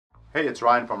Hey, it's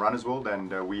Ryan from Runner's World, and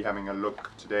we're having a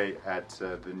look today at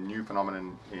the new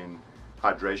phenomenon in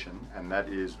hydration, and that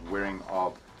is wearing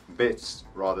of vests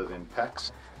rather than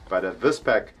packs. But this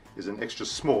pack is an extra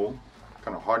small,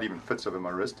 kind of hardly even fits over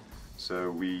my wrist,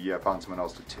 so we found someone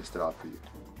else to test it out for you.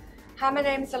 Hi, my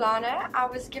name is Alana. I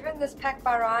was given this pack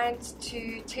by Ryan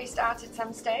to test out at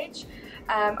some stage.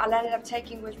 I landed up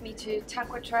taking with me to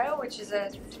Tankwa Trail, which is a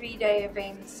 3-day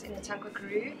event in the Tankwa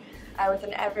Karoo, with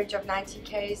an average of 90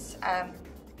 k's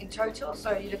in total,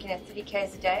 so you're looking at 30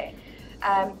 k's a day.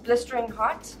 Blistering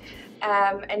hot,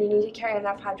 and you need to carry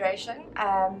enough hydration.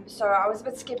 So I was a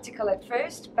bit skeptical at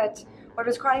first, but what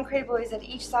was quite incredible is that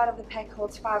each side of the pack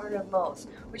holds 500 mils,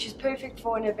 which is perfect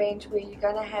for an event where you're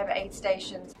going to have 8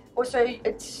 stations. Also,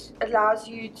 it allows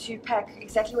you to pack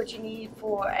exactly what you need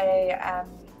for a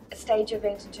stage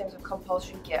event in terms of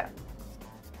compulsory gear.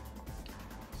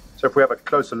 So if we have a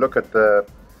closer look at the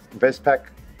vest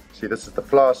pack, see this is the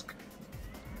flask,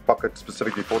 pocket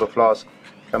specifically for the flask,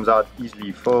 comes out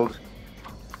easily filled,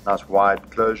 nice wide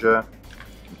closure,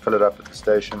 you can fill it up at the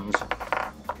stations.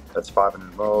 That's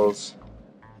 500 mils,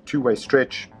 two-way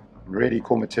stretch, really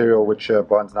cool material which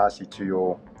bonds nicely to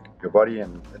your body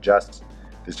and adjusts.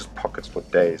 There's just pockets for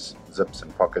days, zips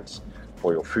and pockets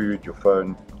for your food, your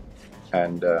phone,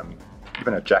 and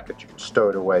even a jacket. You can stow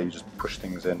it away, you just push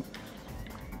things in,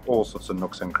 all sorts of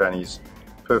nooks and crannies.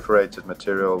 Perforated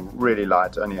material, really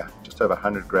light, only just over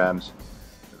 100 grams.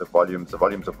 The volumes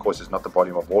of course is not the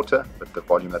volume of water, but the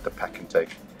volume that the pack can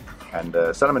take. And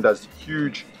Salomon does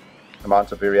huge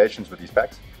amounts of variations with these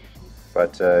packs,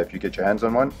 but if you get your hands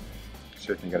on one, you're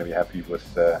certainly going to be happy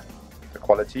with the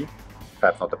quality.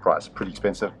 Perhaps not the price, pretty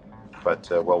expensive, but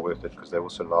well worth it because they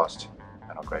also last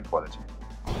and are great quality.